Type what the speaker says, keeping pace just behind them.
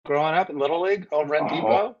growing up in Little League, home run Oh,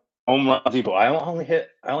 depot? home run people. I only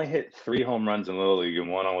hit 3 home runs in Little League, and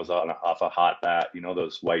one was off a hot bat. You know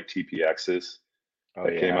those white TPXs Oh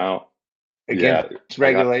that came yeah. out? Against Yeah, I got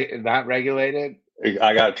regulated, not regulated.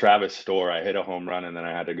 I got Travis Store. I hit a home run, and then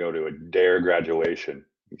I had to go to a dare graduation.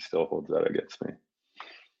 He still holds that against me.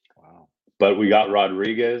 Wow. But we got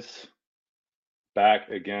Rodriguez back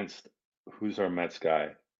against who's our Mets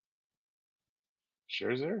guy?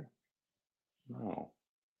 Scherzer? No,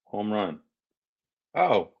 home run.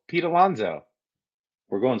 Oh, Pete Alonso.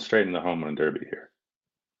 We're going straight in the home run derby here.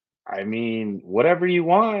 I mean, whatever you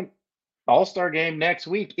want. All-Star game next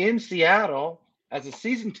week in Seattle. As a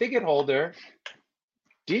season ticket holder,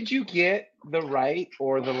 did you get the right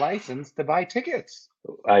or the license to buy tickets?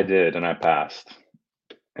 I did, and I passed.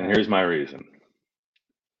 And Uh, here's my reason.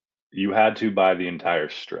 You had to buy the entire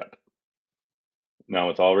strip. Now,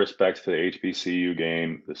 with all respects to the HBCU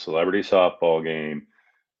game, the celebrity softball game,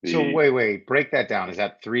 so the wait, break that down. Is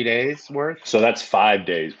that 3 days worth? so that's 5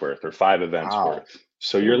 days worth or 5 events Wow, worth.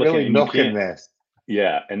 So you're you're looking, really and you milking can't, this.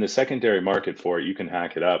 yeah. And the secondary market for it, you can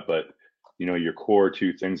hack it up, but your core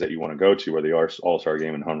two things that you want to go to are the All Star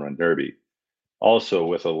game and home run derby. Also,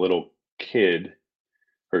 with a little kid,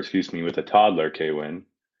 or excuse me, with a toddler, K Win,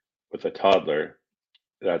 with a toddler,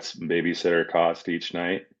 that's babysitter cost each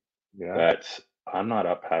night. Yeah. That's I'm not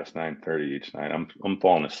up past 9:30 each night. I'm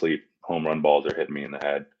falling asleep. Home run balls are hitting me in the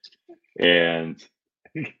head. And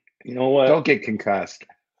you know Don't what? get concussed.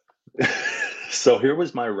 So here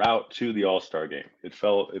was my route to the All-Star game. It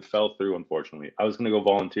fell through, unfortunately. I was gonna go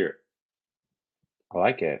volunteer, I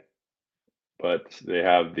like it. but they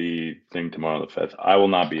have the thing tomorrow, the fifth. I will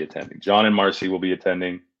not be attending. John and Marcy will be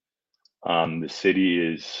attending. The city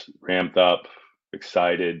is ramped up,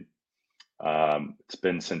 excited. It's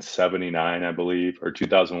been since '79, I believe, or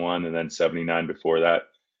 2001, and then '79 before that.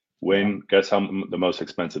 Yeah. Guess how the most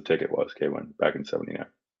expensive ticket was, K-Win, back in '79?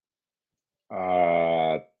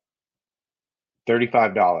 Uh,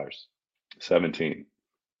 $35 17.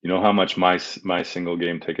 You know how much my single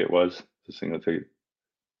game ticket was? The single ticket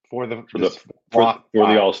for the for the this for block for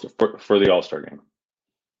the five. All-Star game.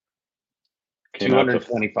 Came out to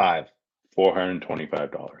 225.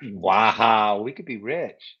 $425. Wow, we could be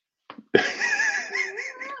rich.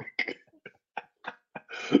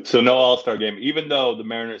 So no All-Star game, even though the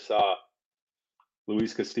Mariners saw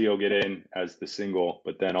Luis Castillo get in as the single,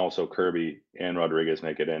 but then also Kirby and Rodriguez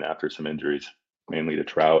make it in after some injuries, mainly to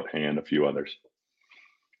Trout and a few others.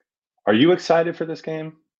 Are you excited for this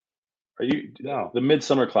game? Are you No, the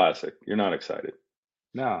Midsummer Classic? You're not excited.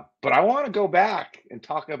 no. But I want to go back and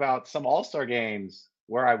talk about some All-Star games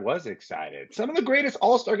where I was excited. Some of the greatest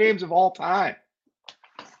All-Star games of all time.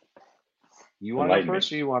 You want to go Enlighten me.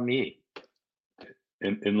 first or you want me?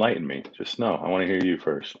 Enlighten me. Just no. I want to hear you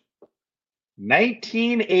first.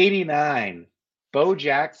 1989, Bo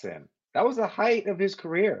Jackson. That was the height of his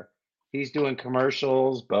career. He's doing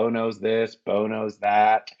commercials. Bo knows this, Bo knows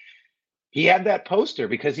that. He had that poster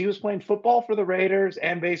because he was playing football for the Raiders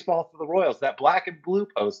and baseball for the Royals, that black and blue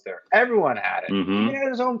poster. Everyone had it. He even Mm-hmm. had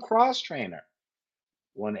his own cross trainer.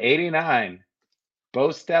 189, Bo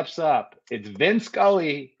steps up. It's Vin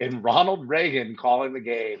Scully and Ronald Reagan calling the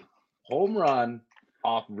game. Home run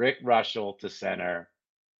off Rick Russell to center.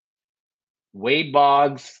 Wade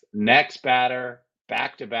Boggs, next batter,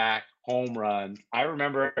 back to back home runs. I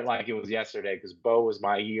remember it like it was yesterday because Bo was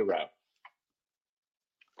my hero.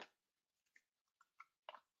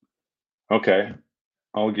 Okay.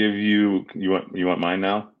 I'll give you. You want mine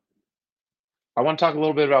now? I want to talk a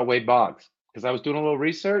little bit about Wade Boggs because I was doing a little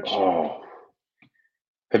research. Oh.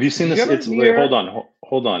 Have you seen Did you this? ever It's Wait. Hold hear? on.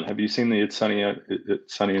 Hold on. Have you seen the It's Sunny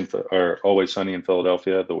or Always Sunny in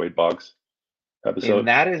Philadelphia, the Wade Boggs And episode?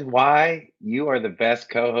 that is why you are the best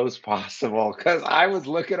co-host possible because I was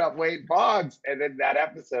looking up Wade Boggs and then that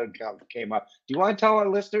episode came up. Do you want to tell our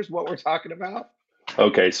listeners what we're talking about?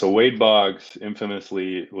 Okay, so Wade Boggs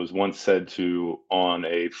infamously was once said to on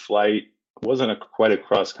a flight, it wasn't quite a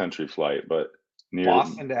cross country flight, but near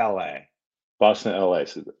Boston to LA. Boston, LA,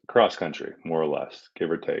 so cross country, more or less,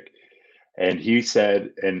 give or take. And he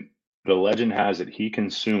said, and the legend has it, he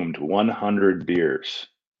consumed 100 beers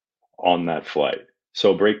on that flight.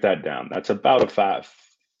 So break that down. That's about a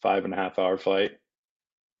 5.5 hour flight.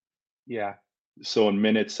 Yeah. So in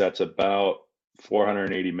minutes, that's about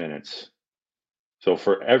 480 minutes. So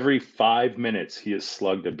for every 5 minutes, he has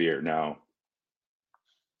slugged a beer. Now,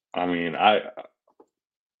 I mean,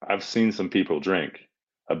 I've seen some people drink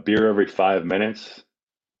a beer every 5 minutes.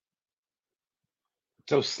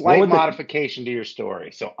 So What slight would the modification to your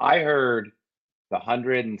story. So I heard the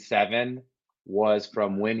 107 was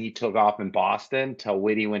from when he took off in Boston till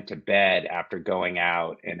when he went to bed after going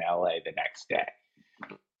out in LA the next day.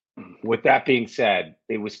 With that being said,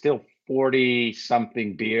 it was still 40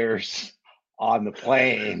 something beers on the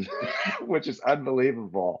plane, which is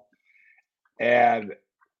unbelievable. And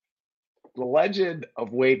the legend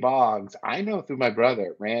of Wade Boggs, I know through my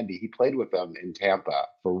brother, Randy. He played with them in Tampa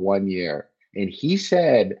for 1 year. And he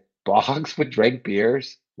said Boggs would drink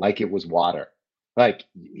beers like it was water. Like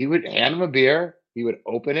he would hand him a beer, he would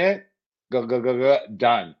open it, go, go, go, go,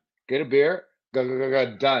 done. Get a beer, go, go, go,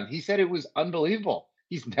 go, done. He said it was unbelievable.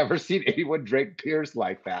 He's never seen anyone drink beers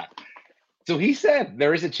like that. So he said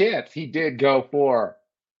there is a chance he did go for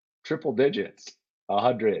triple digits,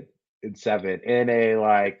 107 in a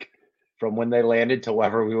like from when they landed to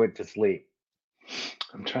whenever we went to sleep.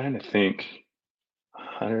 I'm trying to think.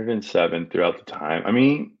 107 throughout the time. I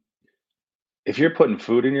mean, if you're putting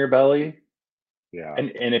food in your belly, Yeah.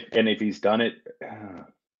 and if he's done it,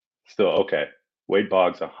 still okay. Wade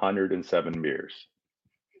Boggs, 107 beers.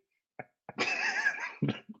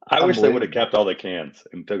 I wish they would have kept all the cans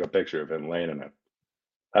and took a picture of him laying in it.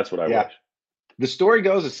 That's what I wish. The story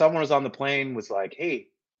goes that someone was on the plane was like, "Hey,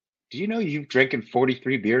 do you know you've drinking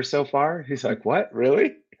 43 beers so far?" He's like, "What?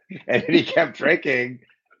 Really?" And then he kept drinking,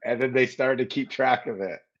 and then they started to keep track of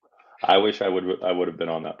it. I wish I would have been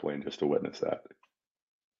on that plane just to witness that.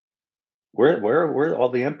 Where are all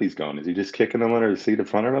the empties going? Is he just kicking them under the seat in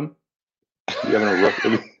front of him? Is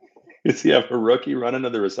he having a rookie running to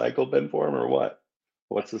the recycle bin for him, or what?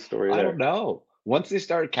 What's the story there? I don't know. Once they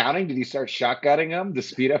started counting, did he start shotgunning them to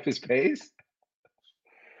speed up his pace?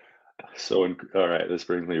 So, all right, this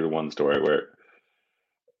brings me to one story where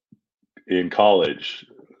in college,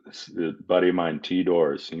 a buddy of mine, T.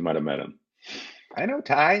 Doors, you might have met him. I know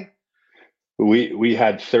Ty. We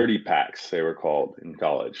had 30 packs, they were called in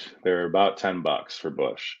college. They were about $10 for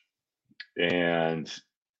Bush. And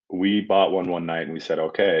we bought one night and we said,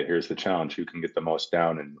 okay, here's the challenge. Who can get the most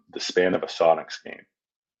down in the span of a Sonics game?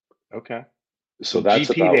 Okay. So that's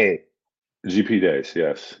GP about day. GP days,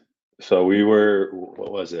 yes. So we were,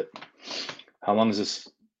 what was it? How long is this?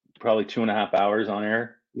 Probably 2.5 hours on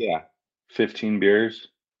air. Yeah. 15 beers.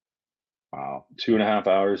 Wow. 2.5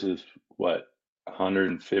 hours is what?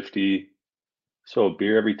 150. So a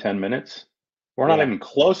beer every 10 minutes. We're not even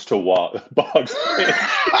close to Boggs.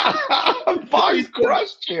 Boggs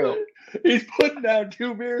crushed you. He's putting down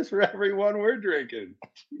 2 beers for every one we're drinking.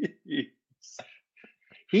 Jeez.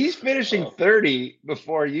 He's finishing 30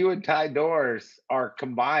 before you and Ty Doors are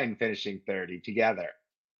combined finishing 30 together.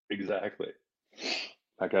 Exactly.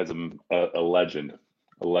 That guy's a legend.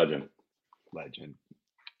 A legend. Legend.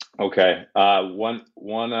 Okay. One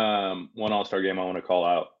All-Star game I want to call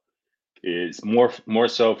out is more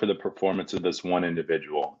so for the performance of this one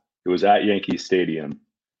individual. It was at Yankee Stadium,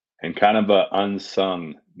 and kind of an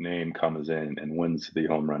unsung name comes in and wins the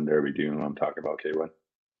home run derby. Do you know what I'm talking about, Caitlin?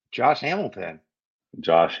 Josh Hamilton.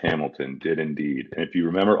 Josh Hamilton did indeed. And if you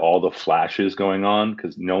remember all the flashes going on,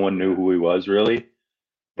 because no one knew who he was really,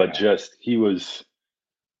 but just he was,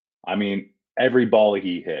 I mean, every ball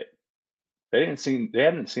he hit. They hadn't seen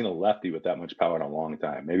a lefty with that much power in a long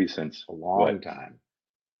time. Maybe since a long time.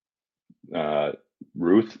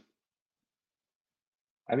 Ruth.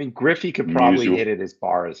 I mean, Griffey could probably hit it as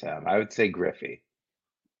far as him. I would say Griffey.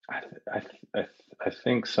 I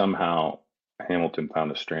think somehow Hamilton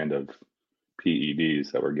found a strand of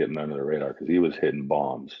PEDs that were getting under the radar because he was hitting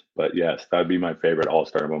bombs. But yes, that'd be my favorite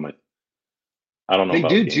All-Star moment. I don't know.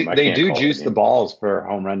 They do juice the balls for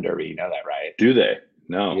home run derby. You know that, right? Do they?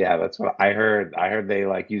 No. Yeah, that's what I heard. I heard they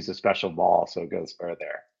like use a special ball so it goes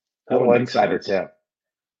further. That would make insider sense. tip.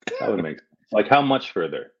 That would make sense. Like how much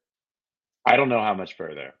further? I don't know how much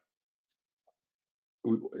further.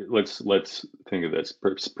 Let's think of this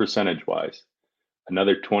percentage wise.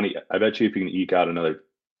 Another 20. I bet you if you can eke out another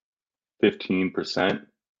 15%,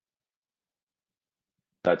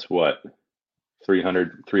 that's what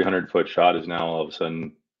 300 foot shot is now all of a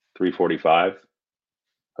sudden 345.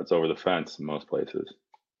 That's over the fence in most places.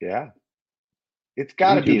 Yeah, it's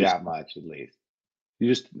got to be that much at least. You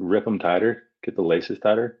just rip them tighter, get the laces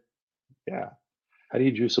tighter. Yeah. How do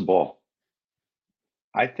you juice a ball?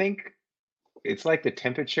 I think it's like the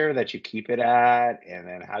temperature that you keep it at, and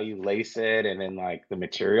then how you lace it, and then like the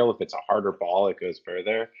material. If it's a harder ball, it goes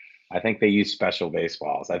further. I think they use special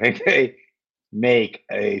baseballs. I think they make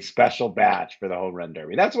a special batch for the home run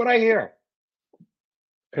derby. That's what I hear.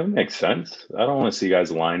 It makes sense. I don't want to see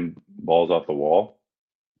guys line balls off the wall.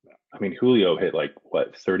 I mean, Julio hit like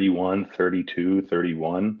what, 31, 32,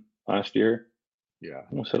 31 last year? Yeah.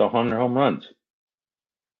 Almost hit 100 home runs.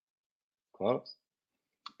 Close.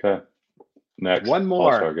 Okay. Next. One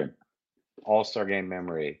more. All-Star game. All-Star game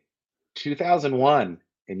memory. 2001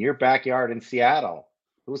 in your backyard in Seattle.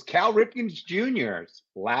 It was Cal Ripken Jr.'s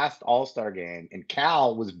last All-Star game, and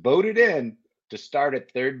Cal was voted in to start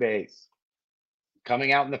at third base.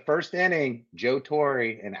 Coming out in the first inning, Joe Torre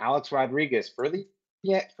and Alex Rodriguez for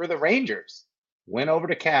the Rangers went over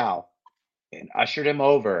to Cal and ushered him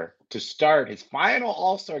over to start his final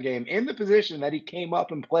All-Star game in the position that he came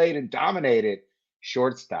up and played and dominated,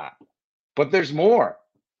 shortstop. But there's more.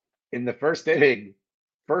 In the first inning,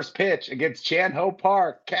 first pitch against Chan Ho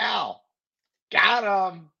Park, Cal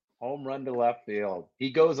got him. Home run to left field.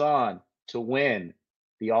 He goes on to win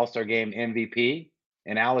the All-Star Game MVP,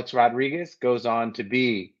 and Alex Rodriguez goes on to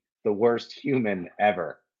be the worst human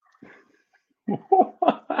ever.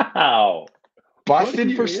 Wow.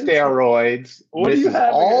 Busted for steroids, misses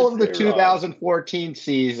all of the 2014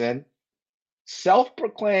 season,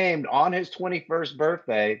 self-proclaimed on his 21st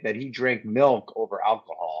birthday that he drank milk over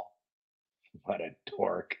alcohol. What a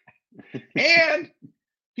dork. And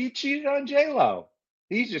he cheated on J-Lo.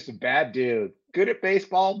 He's just a bad dude. Good at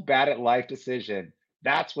baseball, bad at life decision.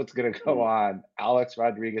 That's what's going to go on Alex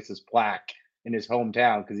Rodriguez's plaque in his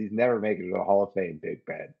hometown because he's never making it to the Hall of Fame, Big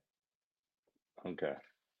Ben. Okay.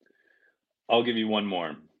 I'll give you one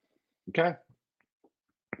more. Okay.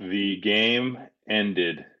 The game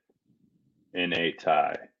ended in a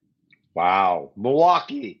tie. Wow.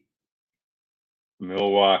 Milwaukee,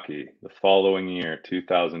 the following year,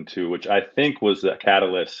 2002, which I think was the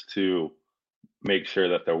catalyst to make sure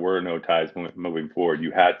that there were no ties moving forward.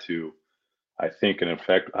 You had to, I think, in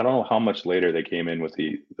effect, I don't know how much later they came in with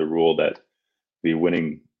the rule that the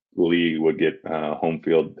winning league would get home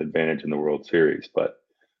field advantage in the World Series. But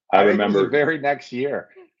I remember it was the very next year.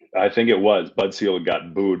 I think it was. Bud Selig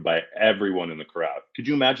got booed by everyone in the crowd. Could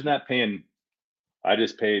you imagine that? I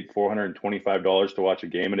just paid $425 to watch a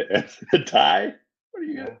game and it ends in a tie. What are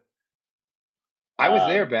you gonna? I was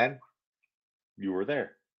there, Ben. You were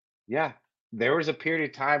there. Yeah. There was a period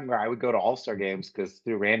of time where I would go to All-Star games because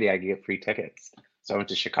through Randy, I could get free tickets. So I went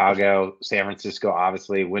to Chicago, San Francisco,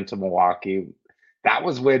 obviously, went to Milwaukee. That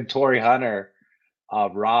was when Torrey Hunter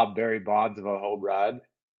robbed Barry Bonds of a home run.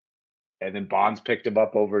 And then Bonds picked him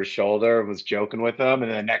up over his shoulder and was joking with him.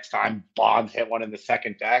 And then the next time Bonds hit one in the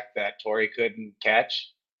second deck that Torrey couldn't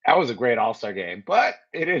catch. That was a great All-Star game, but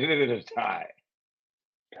it ended in a tie.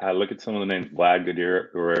 God, look at some of the names: Vlad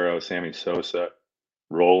Guerrero, Sammy Sosa,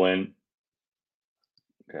 Roland.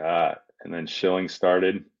 God, and then Schilling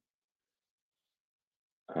started.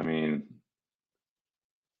 I mean,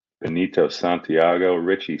 Benito Santiago,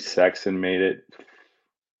 Richie Sexton made it.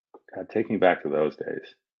 God, take me back to those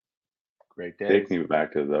days. Great days. Take me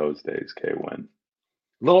back to those days, K-Win.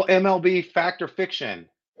 Little MLB fact or fiction.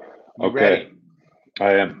 You okay. Ready?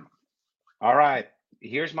 I am. All right.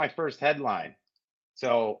 Here's my first headline.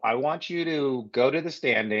 So I want you to go to the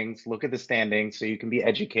standings, look at the standings so you can be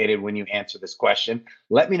educated when you answer this question.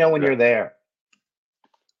 Let me know when you're there.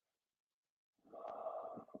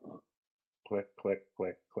 Click, click,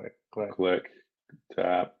 click, click, click. Click,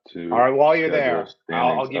 tap to. All right, while you're there,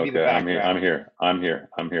 I'll give you the background. I'm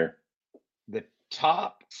here. The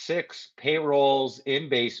top 6 payrolls in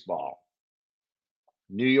baseball: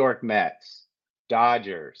 New York Mets,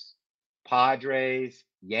 Dodgers, Padres,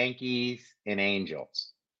 Yankees, and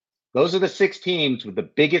Angels. Those are the 6 teams with the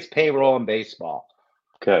biggest payroll in baseball.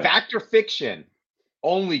 Okay. Fact or fiction,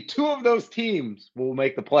 only 2 of those teams will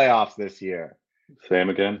make the playoffs this year. Same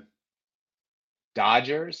again.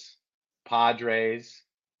 Dodgers, Padres,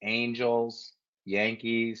 Angels,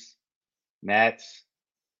 Yankees, Mets,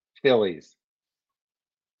 Phillies.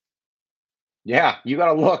 Yeah, you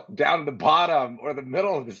got to look down at the bottom or the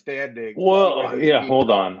middle of the standing. Well, yeah,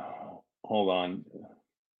 hold on.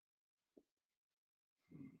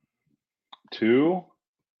 2.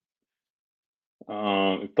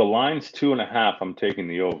 If the line's 2.5, I'm taking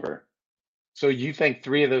the over. So you think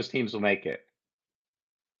 3 of those teams will make it?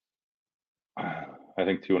 I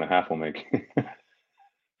think 2.5 will make it.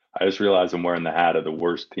 I just realized I'm wearing the hat of the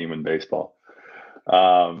worst team in baseball.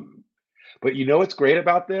 But you know what's great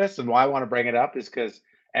about this and why I want to bring it up is because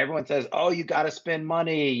everyone says, oh, you got to spend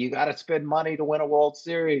money. You got to spend money to win a World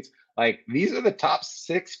Series. Like, these are the top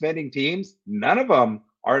 6 spending teams. None of them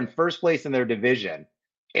are in first place in their division.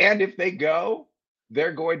 And if they go,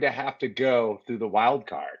 they're going to have to go through the wild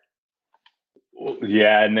card.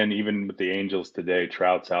 Yeah, and then even with the Angels today,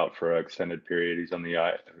 Trout's out for an extended period. He's on the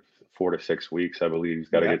 4 to 6 weeks, I believe. He's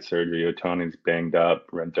got to get surgery. Ohtani's banged up.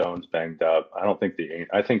 Rendon's banged up. I think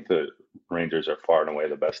the Rangers are far and away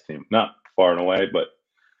the best team. Not far and away, but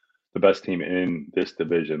the best team in this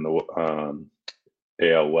division, the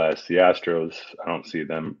AL West. The Astros, I don't see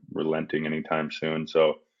them relenting anytime soon.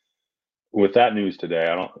 So with that news today,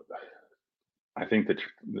 I think the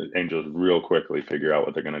Angels real quickly figure out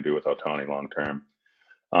what they're going to do with Ohtani long term.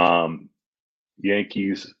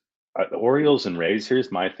 Yankees, the Orioles and Rays.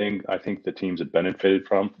 Here's my thing. I think the teams have benefited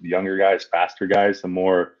from the younger guys, faster guys. The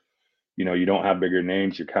more, you don't have bigger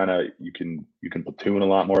names. You can platoon a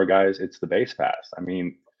lot more guys. It's the base pass. I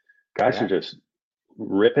mean, guys are just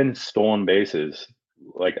ripping stolen bases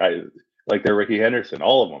like they're Ricky Henderson.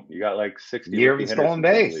 All of them. You got like 60 Year Ricky of stolen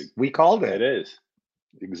Hendersons in the base. league. We called it. It is.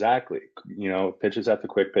 Exactly. Pitches at the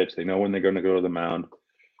quick pitch. They know when they're going to go to the mound.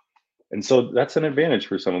 And so that's an advantage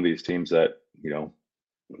for some of these teams that,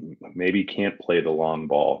 maybe can't play the long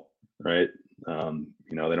ball, right?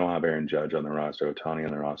 They don't have Aaron Judge on the roster, Ohtani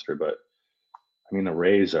on the roster, but I mean, the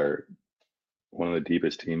Rays are one of the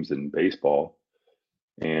deepest teams in baseball,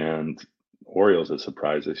 and Orioles a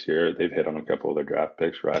surprise this year. They've hit on a couple of their draft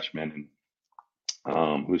picks, Rashman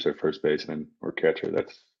and who's their first baseman or catcher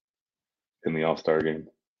that's in the All-Star game.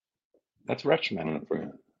 That's Rutschman.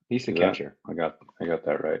 He's the catcher. I got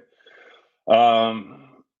that right.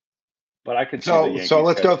 But I could see the Yankees so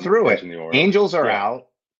let's go through it. Angels are Yeah. out.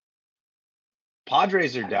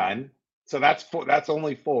 Padres are done. So that's four. That's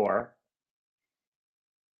only four.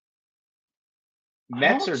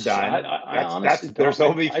 Mets are done. I honestly don't. There's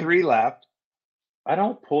only three left. I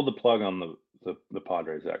don't pull the plug on the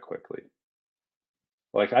Padres that quickly.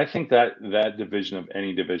 Like, I think that division of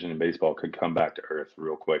any division in baseball could come back to earth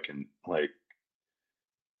real quick, and I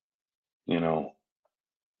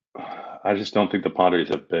just don't think the Padres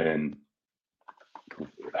have been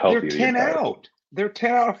healthy. They're 10 out. They're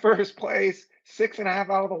 10 out of first place, 6.5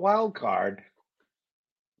 out of the wild card.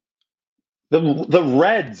 The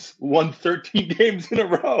Reds won 13 games in a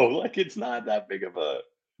row. Like, it's not that big of a.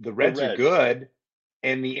 The Reds are good,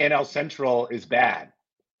 and the NL Central is bad.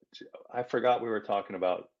 I forgot we were talking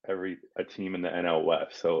about a team in the NL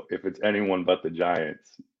West. So if it's anyone but the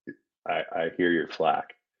Giants, I hear your flack.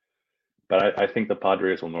 But I think the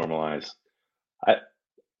Padres will normalize.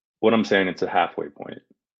 What I'm saying, it's a halfway point.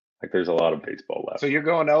 Like, there's a lot of baseball left. So you're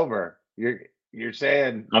going over. You're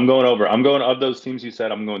saying I'm going over. I'm going of those teams you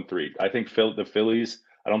said. I'm going 3. I think the Phillies.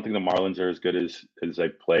 I don't think the Marlins are as good as they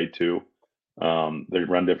played too. Their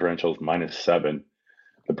run differential is -7.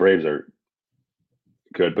 The Braves are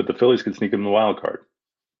good, but the Phillies could sneak in the wild card.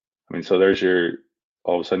 I mean, so there's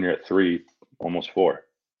all of a sudden you're at 3, almost 4.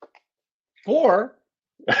 4?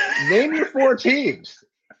 Name your 4 teams.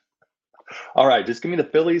 All right, just give me the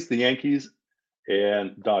Phillies, the Yankees,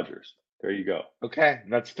 and Dodgers. There you go. Okay,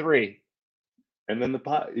 that's 3. And then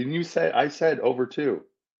I said over 2.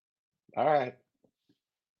 All right.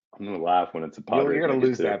 I'm gonna laugh when it's a Padres. You're gonna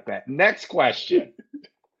lose that bet. Next question.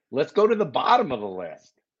 Let's go to the bottom of the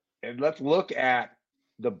list, and let's look at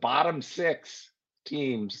the bottom 6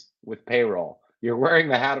 teams with payroll. You're wearing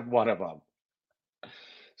the hat of one of them. So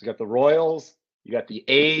you got the Royals, you got the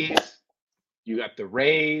A's, you got the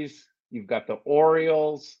Rays, you've got the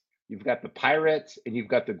Orioles, you've got the Pirates, and you've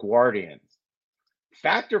got the Guardians.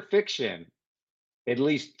 Fact or fiction, at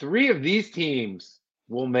least 3 of these teams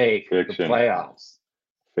will make the playoffs.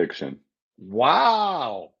 Fiction.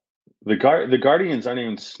 Wow. The Guardians aren't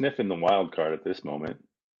even sniffing the wild card at this moment.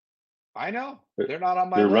 I know. They're not on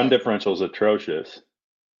my list. Their run differential is atrocious.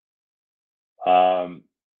 The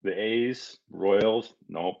A's, Royals,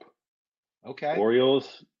 nope. Okay.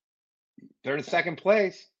 Orioles, they're in second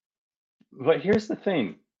place. But here's the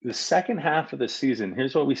thing. The second half of the season,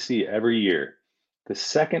 here's what we see every year. The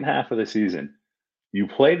second half of the season, you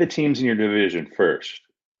play the teams in your division first,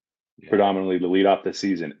 predominantly to lead off the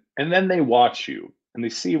season, and then they watch you and they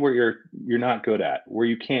see where you're not good at, where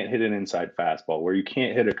you can't hit an inside fastball, where you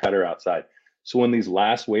can't hit a cutter outside. So when these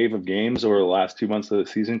last wave of games over the last 2 months of the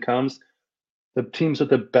season comes, the teams with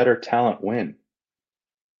the better talent win.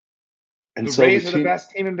 And the Rays are the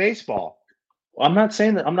best team in baseball. I'm not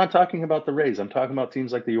saying that. I'm not talking about the Rays. I'm talking about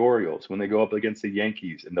teams like the Orioles when they go up against the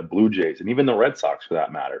Yankees and the Blue Jays and even the Red Sox for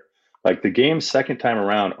that matter. Like, the games second time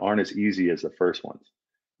around aren't as easy as the first ones.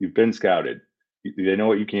 You've been scouted. They know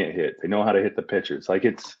what you can't hit. They know how to hit the pitchers. Like,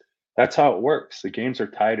 that's how it works. The games are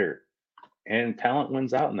tighter, and talent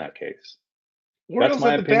wins out in that case. Orioles that's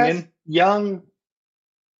my opinion. Best young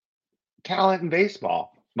talent in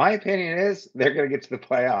baseball. My opinion is they're going to get to the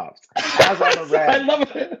playoffs. I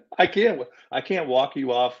love it. I can't walk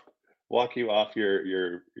you off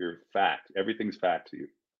your fact. Everything's fact to you.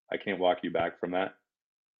 I can't walk you back from that.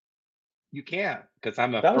 You can't, because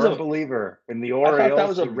I'm a firm believer in the Orioles. I thought that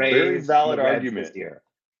was a very valid argument.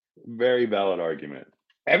 Very valid argument.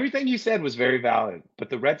 Everything you said was very valid, but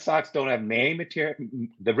the Red Sox don't have Manny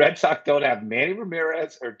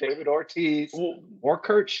Ramirez or David Ortiz or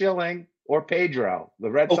Curt Schilling or Pedro. The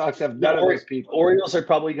Red Oh, Sox have the none of those people. Orioles are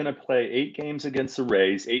probably going to play 8 games against the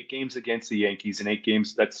Rays, 8 games against the Yankees, and 8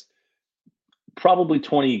 games. That's probably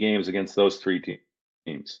 20 games against those 3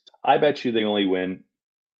 teams. I bet you they only win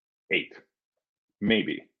 8,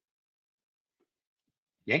 maybe.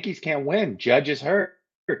 Yankees can't win. Judge is hurt.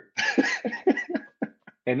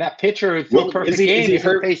 And that pitcher who threw a perfect game is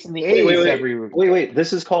facing the A's every week. Wait.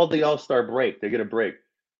 This is called the All-Star break. They get a break.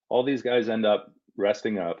 All these guys end up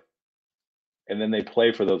resting up, and then they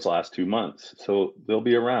play for those last 2 months. So they'll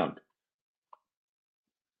be around.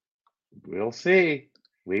 We'll see.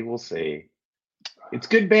 We will see. It's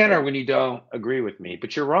good banner when you don't agree with me,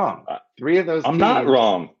 but you're wrong. 3 of those I'm teams, not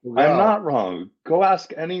wrong. well, I'm not wrong. Go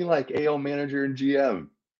ask any like AL manager and GM.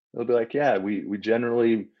 They'll be like, yeah, we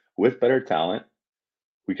generally, with better talent,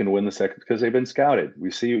 we can win the second because they've been scouted.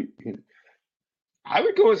 We see. I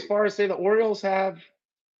would go as far as say the Orioles have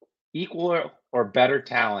equal or better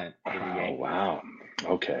talent than the Yankees. Wow.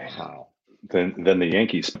 Okay. Wow. Then the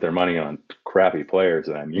Yankees spent their money on crappy players.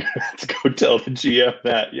 Then you have to go tell the GM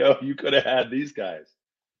that, you could have had these guys.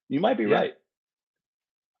 You might be right.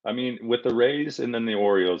 I mean, with the Rays and then the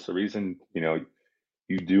Orioles, the reason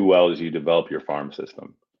you do well is you develop your farm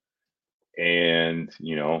system. And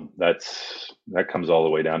that comes all the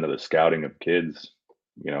way down to the scouting of kids,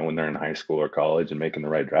 when they're in high school or college and making the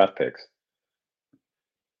right draft picks.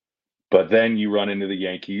 But then you run into the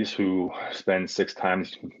Yankees, who spend 6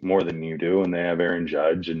 times more than you do, and they have Aaron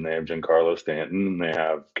Judge, and they have Giancarlo Stanton, and they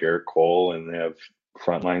have Garrett Cole, and they have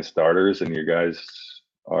frontline starters, and your guys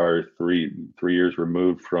are 3 years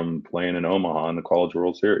removed from playing in Omaha in the College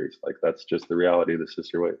World Series. Like, that's just the reality of the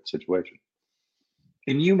situation.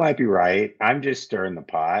 And you might be right. I'm just stirring the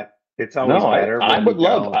pot. It's always better. I would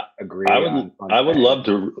love. Agree. I would love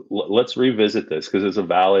to. Let's revisit this because it's a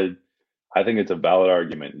valid. I think it's a valid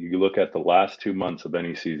argument. You look at the last 2 months of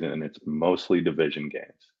any season, and it's mostly division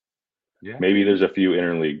games. Yeah. Maybe there's a few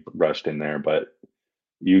interleague rushed in there, but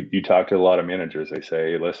you talk to a lot of managers. They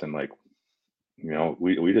say, listen, like,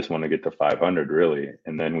 we just want to get to 500 really,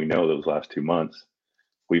 and then we know those last 2 months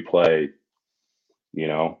we play,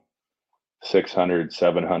 600,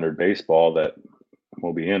 700 baseball that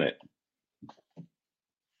we'll be in it.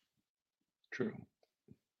 True.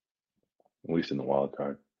 At least in the wild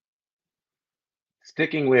card.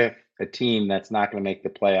 Sticking with a team that's not going to make the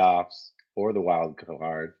playoffs or the wild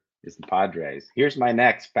card is the Padres. Here's my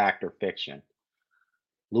next fact or fiction.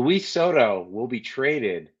 Luis Soto will be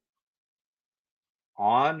traded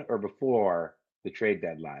on or before the trade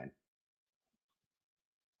deadline.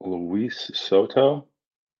 Luis Soto?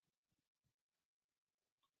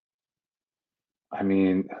 I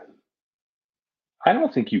mean, I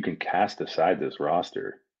don't think you can cast aside this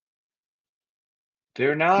roster.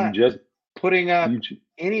 They're not putting up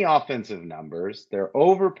any offensive numbers. They're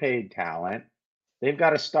overpaid talent. They've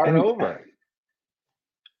got to start over.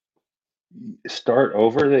 Start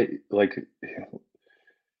over?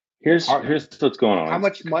 Here's what's going on. How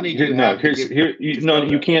much money do you have?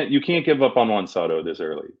 You can't give up on Juan Soto this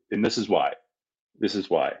early, and this is why.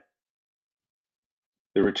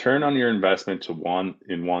 The return on your investment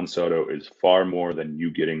in Juan Soto is far more than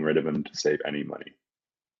you getting rid of him to save any money.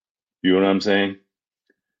 You know what I'm saying?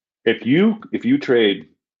 If you trade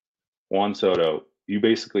Juan Soto, you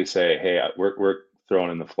basically say, "Hey, we're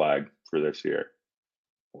throwing in the flag for this year,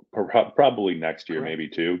 probably next year, maybe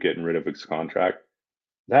 2, getting rid of his contract."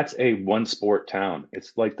 That's a 1-sport town.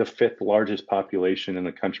 It's like the 5th largest population in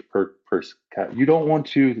the country per capita. You don't want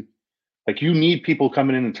to. You need people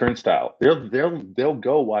coming in the turnstile. They'll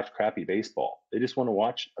go watch crappy baseball. They just want to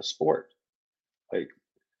watch a sport.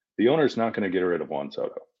 The owner's not going to get rid of Juan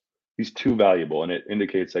Soto. He's too valuable, and it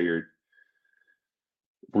indicates that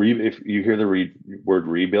if you hear the word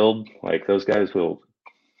rebuild, those guys will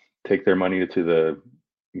take their money to the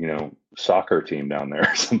soccer team down there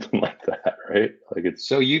or something like that, right?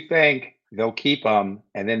 So you think they'll keep him,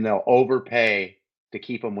 and then they'll overpay to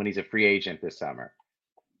keep him when he's a free agent this summer?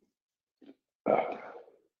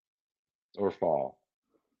 Or fall?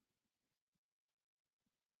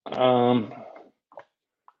 If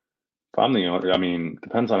I'm the owner,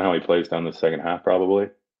 depends on how he plays down the second half, probably.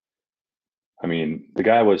 The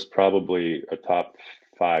guy was probably a top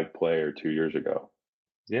 5 player 2 years ago.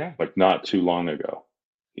 Yeah. Not too long ago,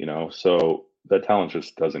 so that talent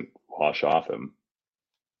just doesn't wash off him.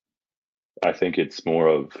 I think it's more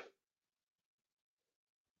of,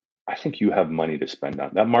 I think you have money to spend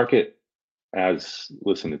on that market.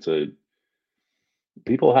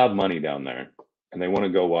 People have money down there and they want to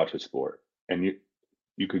go watch a sport, and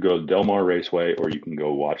you could go to Del Mar Raceway or you can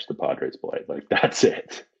go watch the Padres play. That's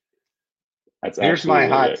it. Here's my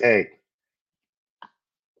hot take.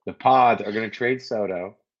 The Pods are going to trade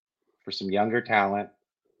Soto for some younger talent.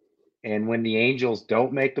 And when the Angels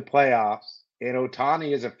don't make the playoffs and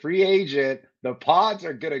Ohtani is a free agent, the Pods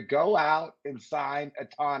are going to go out and sign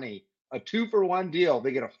Ohtani, a 2-for-1 deal.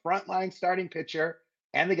 They get a frontline starting pitcher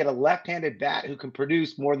and they get a left-handed bat who can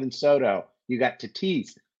produce more than Soto. You got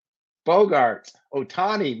Tatis, Bogarts,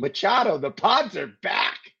 Ohtani, Machado. The Pods are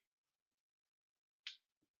back.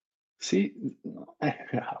 See, I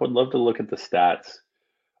would love to look at the stats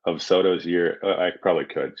of Soto's year. I probably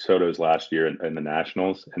could. Soto's last year in the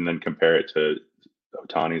Nationals, and then compare it to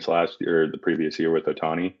Ohtani's last year, or the previous year with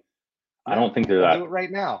Ohtani. I don't think they're I'll do it right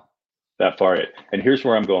now. that far. And here's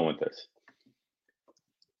where I'm going with this.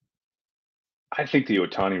 I think the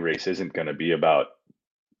Ohtani race isn't going to be about.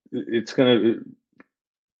 It's going to.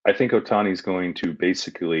 I think Ohtani's going to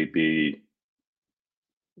basically be.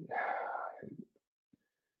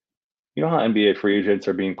 You know how NBA free agents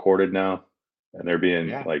are being courted now, and they're being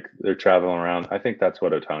like they're traveling around. I think that's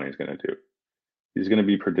what Ohtani's going to do. He's going to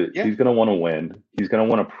be He's going to want to win. He's going to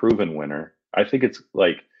want a proven winner. I think it's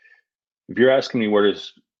like if you're asking me where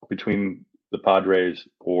is between the Padres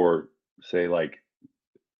or say like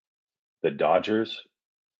the Dodgers,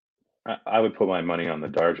 I would put my money on the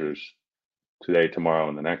Dodgers today, tomorrow,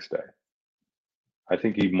 and the next day. I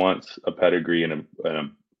think he wants a pedigree and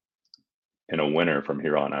a winner from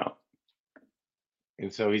here on out.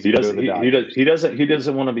 And so he doesn't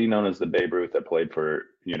want to be known as the Babe Ruth that played for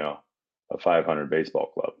a 500 baseball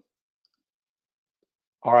club.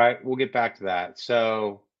 All right, we'll get back to that.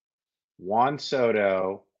 So Juan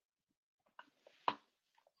Soto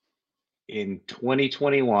in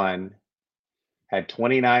 2021 had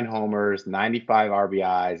 29 homers, 95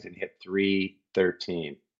 RBIs, and hit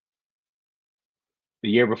 .313. The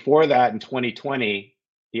year before that, in 2020,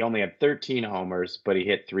 he only had 13 homers, but he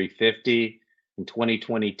hit .350. In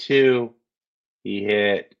 2022, he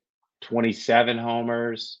hit 27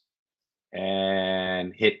 homers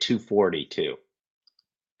and hit .242.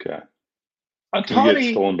 Okay. Ohtani, can we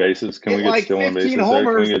get stolen bases? Can we get stolen bases? 15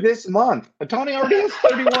 homers this month. Ohtani already has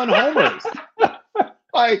 31 homers.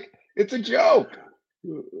 Like, it's a joke.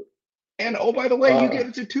 And oh, by the way,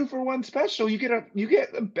 it's a 2-for-1 special. You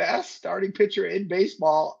get the best starting pitcher in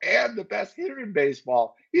baseball and the best hitter in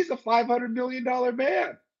baseball. He's a $500 million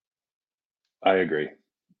man. I agree.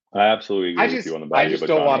 I absolutely agree with you on the value. I just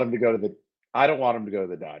don't want him to go to the. I don't want him to go to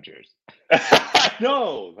the Dodgers.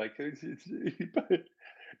 No, like if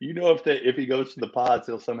he goes to the Pods,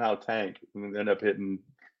 he'll somehow tank and end up hitting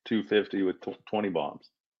 250 with 20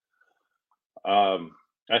 bombs. I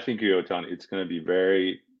think Ohtani. It's going to be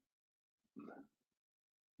very.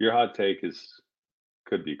 Your hot take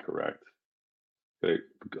could be correct, but it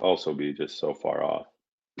could also be just so far off.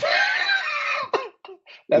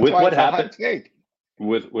 That's with why what it's happened, a hot take.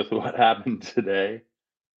 With what happened today,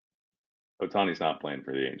 Ohtani's not playing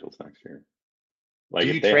for the Angels next year. Like,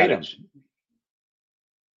 do you trade him?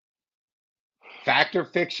 Fact or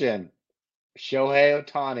fiction? Shohei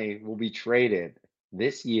Ohtani will be traded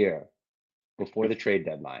this year before the trade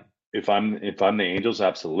deadline. If I'm the Angels,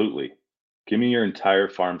 absolutely. Give me your entire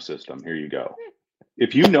farm system. Here you go.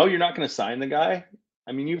 If you know you're not going to sign the guy,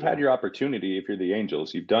 I mean, you've had your opportunity. If you're the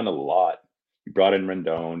Angels, you've done a lot. You brought in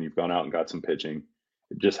Rendon. You've gone out and got some pitching.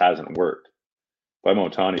 It just hasn't worked. If I'm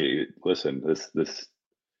Ohtani, listen, it's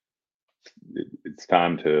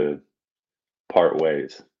time to part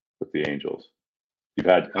ways with the Angels. They've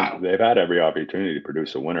had every opportunity to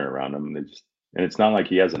produce a winner around them. And it's not like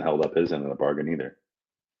he hasn't held up his end of the bargain either.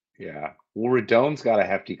 Yeah. Well, Rendon's got a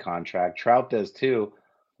hefty contract. Trout does too.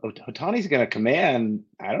 Ohtani's going to command,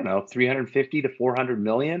 I don't know, 350 to 400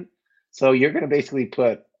 million. So you're going to basically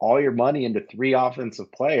put all your money into 3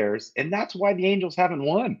 offensive players. And that's why the Angels haven't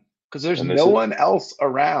won, because there's no one else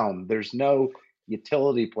around. There's no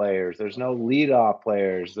utility players. There's no leadoff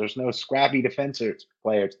players. There's no scrappy defensive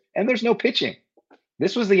players. And there's no pitching.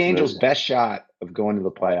 This was the Angels' best shot of going to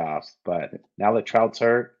the playoffs. But now that Trout's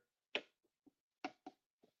hurt.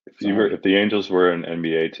 If the Angels were an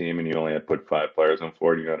NBA team and you only had put 5 players on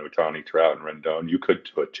 4, and you had Ohtani, Trout, and Rendon, you could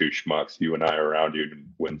put 2 schmucks, you and I, around you to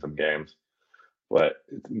win some games. But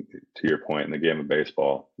to your point, in the game of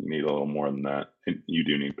baseball, you need a little more than that. And you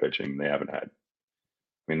do need pitching. They haven't had.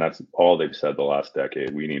 I mean, that's all they've said the last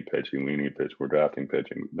decade. We need pitching. We need pitch. We're drafting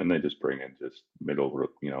pitching. Then they just bring in just middle of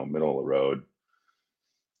the road.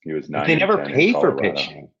 He was 9. They never pay for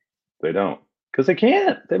pitching. They don't, because they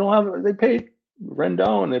can't. They don't have. They paid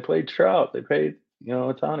Rendon. They played Trout. They paid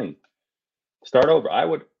Ohtani. Start over. I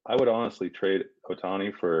would honestly trade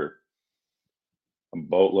Ohtani for a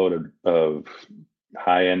boatload of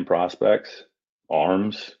high-end prospects,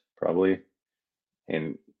 arms probably,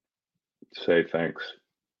 and say thanks.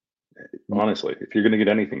 Honestly, if you're going to get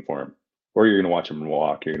anything for him, or you're going to watch him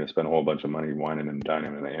walk, you're going to spend a whole bunch of money whining and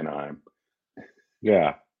dining in Anaheim.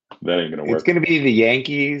 Yeah. That ain't going to work. It's going to be the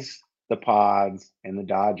Yankees, the Pods, and the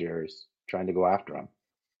Dodgers trying to go after him.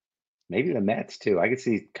 Maybe the Mets, too. I could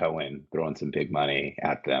see Cohen throwing some big money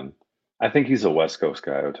at them. I think he's a West Coast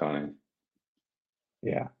guy, Ohtani.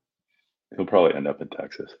 Yeah. He'll probably end up in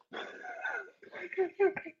Texas.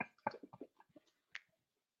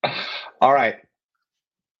 All right.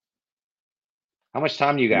 How much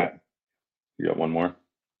time you got? You got one more?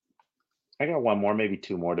 I got one more, maybe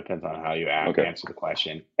two more, depends on how you Okay. answer the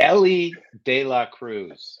question. Ellie De La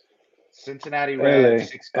Cruz, Cincinnati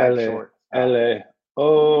Reds, 6'5" short. LA.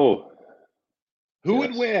 Oh. Who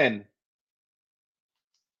would win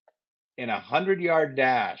in a 100-yard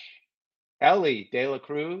dash? Ellie De La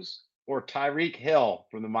Cruz or Tyreek Hill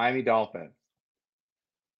from the Miami Dolphins?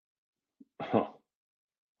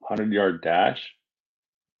 100-yard dash?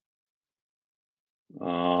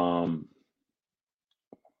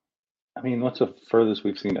 I mean, what's the furthest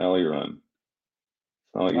we've seen Ellie run?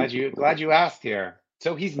 Glad you asked here.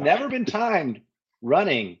 So he's never been timed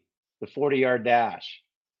running the 40-yard dash.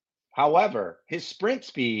 However, his sprint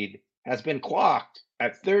speed has been clocked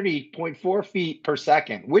at 30.4 feet per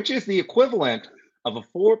second, which is the equivalent of a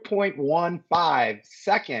 4.15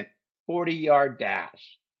 second 40-yard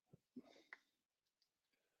dash.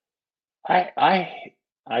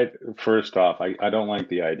 I first off, I don't like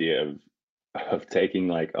the idea of taking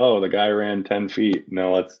like, oh, the guy ran 10 feet.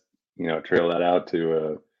 No, let's trail that out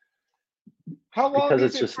to how long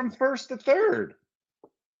is it from first to third?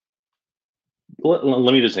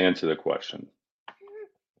 Let me just answer the question.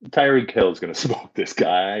 Tyreek Hill is going to smoke this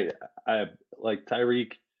guy. I like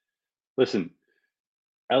Tyreek. Listen,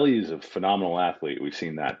 Ellie is a phenomenal athlete. We've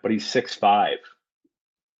seen that, but he's 6'5".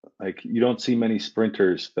 Like, you don't see many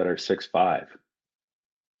sprinters that are 6'5".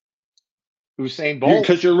 Usain Bolt.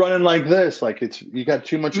 Because you're running like this. Like, you got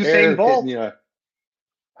too much air. Bolt.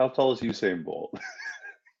 How tall is Usain Bolt?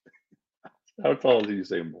 How tall is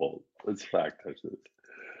Usain Bolt? Let's fact touch this.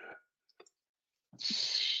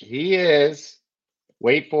 He is.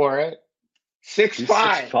 Wait for it.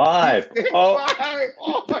 6'5". 6'5".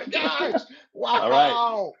 Oh my gosh! Wow. All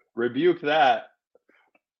right. Rebuke that.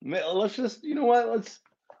 Let's just, you know what?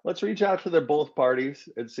 Let's reach out to both parties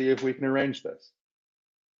and see if we can arrange this.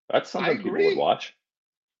 That's something people would watch.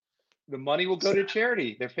 The money will go to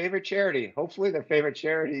charity, their favorite charity. Hopefully, their favorite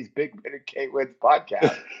charity is Big Ben and Kate Witt's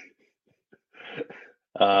podcast.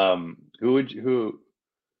 Who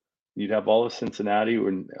you'd have all of Cincinnati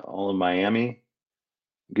and all of Miami.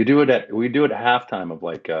 We do it at halftime of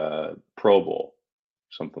like a Pro Bowl,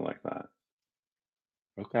 something like that.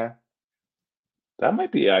 Okay. That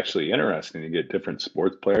might be actually interesting to get different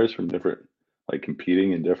sports players from different, like,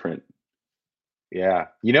 competing in different. Yeah.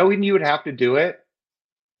 You know when you would have to do it?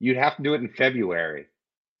 You'd have to do it in February.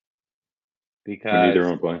 Because when neither of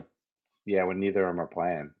them are playing. Yeah, when neither of them are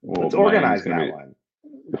playing. Well, let's organize that one.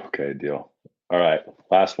 Okay, deal. All right,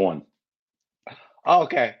 last one. Oh,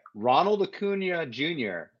 okay. Ronald Acuna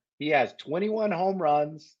Jr. He has 21 home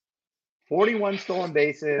runs, 41 stolen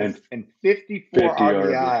bases, and 54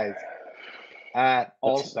 RBIs at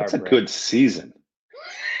All-Star break. That's a good season.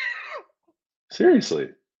 Seriously.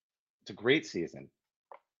 It's a great season.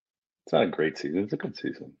 It's not a great season. It's a good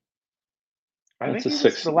season. I think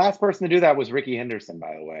the last person to do that was Ricky Henderson,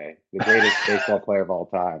 by the way, the greatest baseball player of all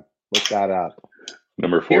time. Look that up.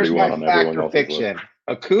 Number 41 on everyone else's fiction. List.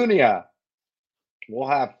 Acuna will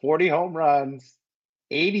have 40 home runs,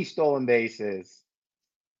 80 stolen bases,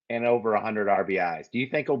 and over 100 RBIs. Do you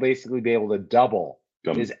think he'll basically be able to double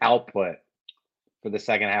his output for the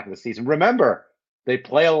second half of the season? Remember, they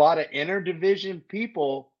play a lot of interdivision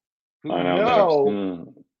people who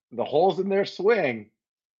know the holes in their swing.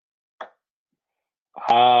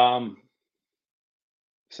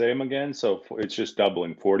 Say them again. So it's just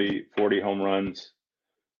doubling 40 home runs,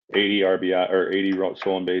 80 RBI or 80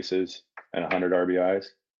 stolen bases, and 100 RBIs.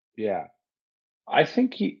 Yeah. I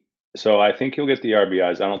think he'll get the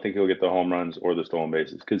RBIs. I don't think he'll get the home runs or the stolen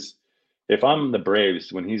bases, because if I'm the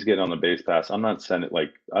Braves, when he's getting on the base pass, I'm not sending,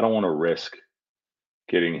 like, I don't want to risk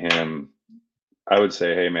getting him. I would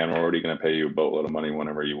say, hey man, we're already going to pay you a boatload of money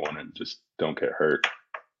whenever you want it. Just don't get hurt.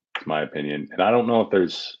 It's my opinion. And I don't know if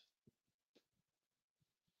there's,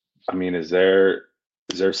 I mean, is there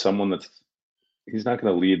someone he's not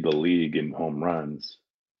going to lead the league in home runs.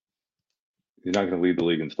 He's not going to lead the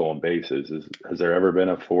league in stolen bases. Has there ever been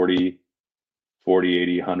a 40,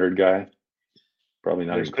 80, 100 guy? Probably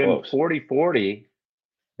not even close. 40-40.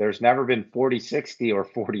 There's never been 40-60 or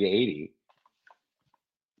 40-80.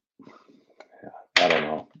 Yeah, I don't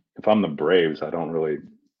know. If I'm the Braves, I don't really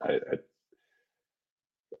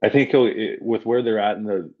I think with where they're at in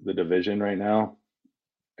the division right now,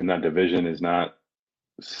 and that division is not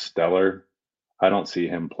stellar. I don't see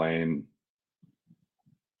him playing.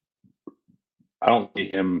 I don't see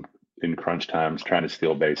him in crunch times trying to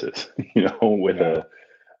steal bases, with a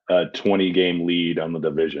 20 game lead on the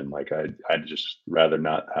division. Like I'd just rather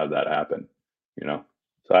not have that happen,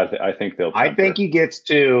 So I think they'll. I think he gets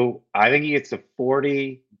to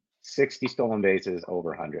 40, 60 stolen bases over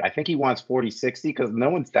 100. I think he wants 40, 60 because no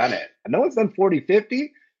one's done it. No one's done 40, 50.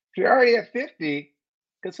 If you're already at 50,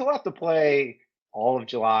 because he'll have to play all of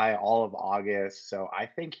July, all of August. So I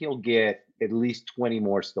think he'll get at least 20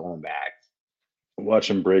 more stolen bags. Watch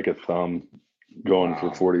him break a thumb going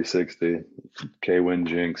for 40, 60. K-Win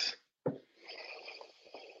jinx.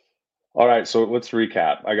 All right, so let's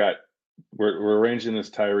recap. We're arranging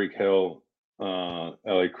this Tyreek Hill,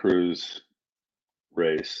 LA Cruz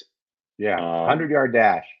race. Yeah, 100-yard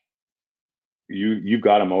dash. You've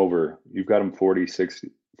got him over. You've got him 40,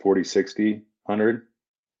 60, 100.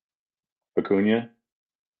 Acuna?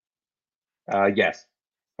 Yes.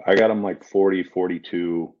 I got him like 40,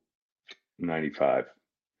 42, 95.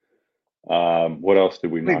 What else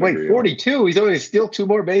did we not agree 42? On? He's only steal 2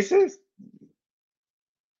 more bases?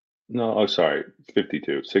 No, sorry.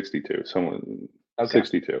 52, 62. Okay.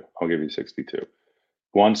 62. I'll give you 62.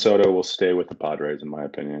 Juan Soto will stay with the Padres, in my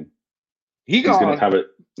opinion. He's gonna have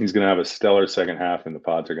a stellar second half, and the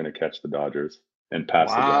Pods are gonna catch the Dodgers and pass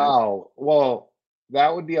the Giants. Wow. Well,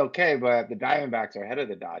 that would be okay, but the Diamondbacks are ahead of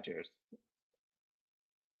the Dodgers.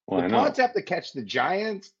 Well, the Pods have to catch the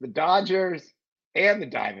Giants, the Dodgers, and the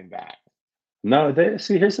Diamondbacks. No, here's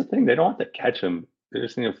the thing. They don't have to catch them. They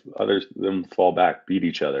just need them fall back, beat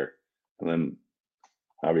each other, and then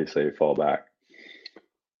obviously they fall back.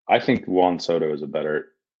 I think Juan Soto is a better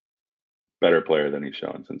player than he's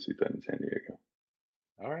shown since he's been in San Diego.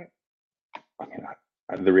 All right. I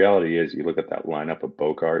mean, the reality is, you look at that lineup of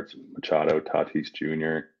Bogarts, Machado, Tatis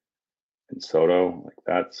Jr., and Soto.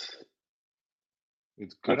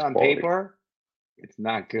 It's good on quality. Paper. It's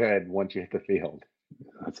not good once you hit the field.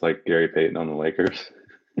 That's like Gary Payton on the Lakers.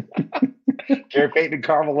 Gary Payton and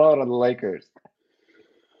Karl Malone on the Lakers.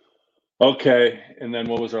 Okay, and then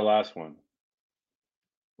what was our last one?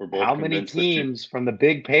 We're both How many teams from the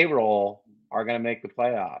big payroll are going to make the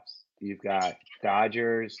playoffs? You've got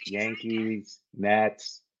Dodgers, Yankees,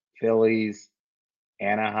 Mets, Phillies,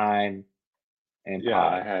 Anaheim, and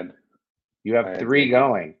Padres. You have 3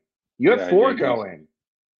 going. You have 4 Yankees. Going.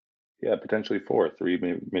 Yeah, potentially 4,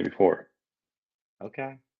 3, maybe 4.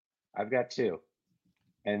 Okay, I've got 2.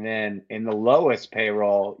 And then in the lowest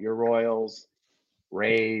payroll, your Royals,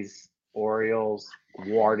 Rays, Orioles,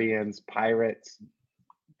 Guardians, Pirates,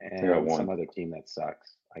 and some other team that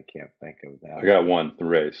sucks. I can't think of that. I got 1, the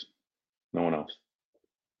Rays. No one else.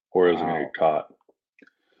 Orioles are going to get caught.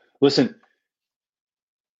 Listen,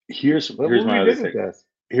 here's my other thing. This.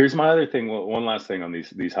 Here's my other thing. Well, one last thing on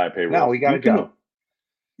these high payroll. No, we got to go.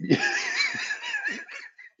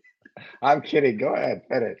 I'm kidding. Go ahead.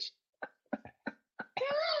 Finish.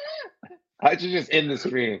 I should just end the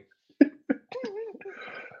stream.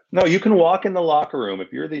 No, you can walk in the locker room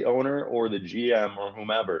if you're the owner or the GM or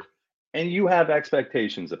whomever, and you have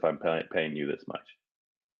expectations if I'm paying you this much.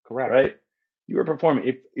 Correct. Right? You are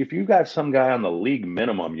performing. If you got some guy on the league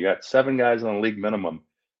minimum, you got 7 guys on the league minimum,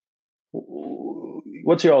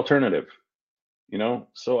 what's your alternative?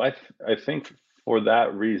 So I think for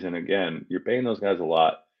that reason, again, you're paying those guys a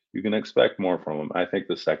lot. You can expect more from them. I think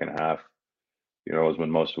the second half, is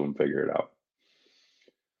when most of them figure it out.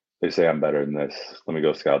 They say, I'm better than this. Let me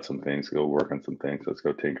go scout some things, go work on some things. Let's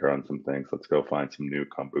go tinker on some things. Let's go find some new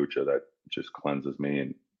kombucha that just cleanses me,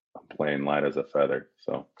 and I'm playing light as a feather.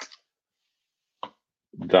 So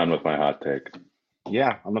done with my hot take.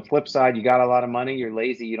 Yeah. On the flip side, you got a lot of money. You're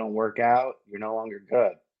lazy. You don't work out. You're no longer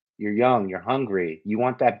good. You're young. You're hungry. You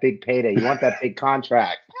want that big payday. You want that big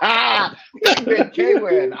contract. Big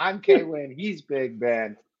K-Win. I'm K-Win. He's Big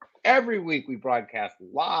Ben. Every week we broadcast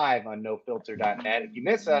live on nofilter.net. If you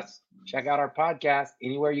miss us, check out our podcast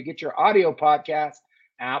anywhere you get your audio podcast: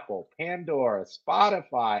 Apple, Pandora,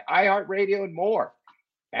 Spotify, iHeartRadio, and more.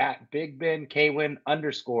 At Big Ben K-Win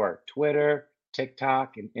 _ Twitter,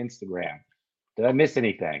 TikTok, and Instagram. Did I miss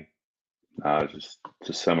anything?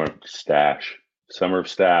 Just summer of stash. Summer of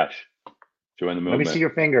stash. Join the movement. Let me see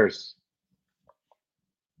your fingers.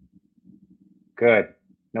 Good.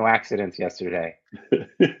 No accidents yesterday.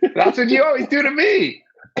 That's what you always do to me.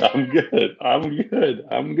 I'm good.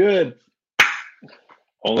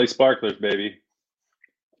 Only sparklers, baby.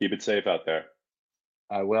 Keep it safe out there.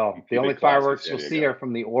 I will. The only fireworks you'll see are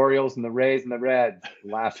from the Orioles and the Rays and the Reds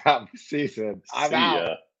last half of the season. I'm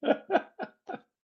out.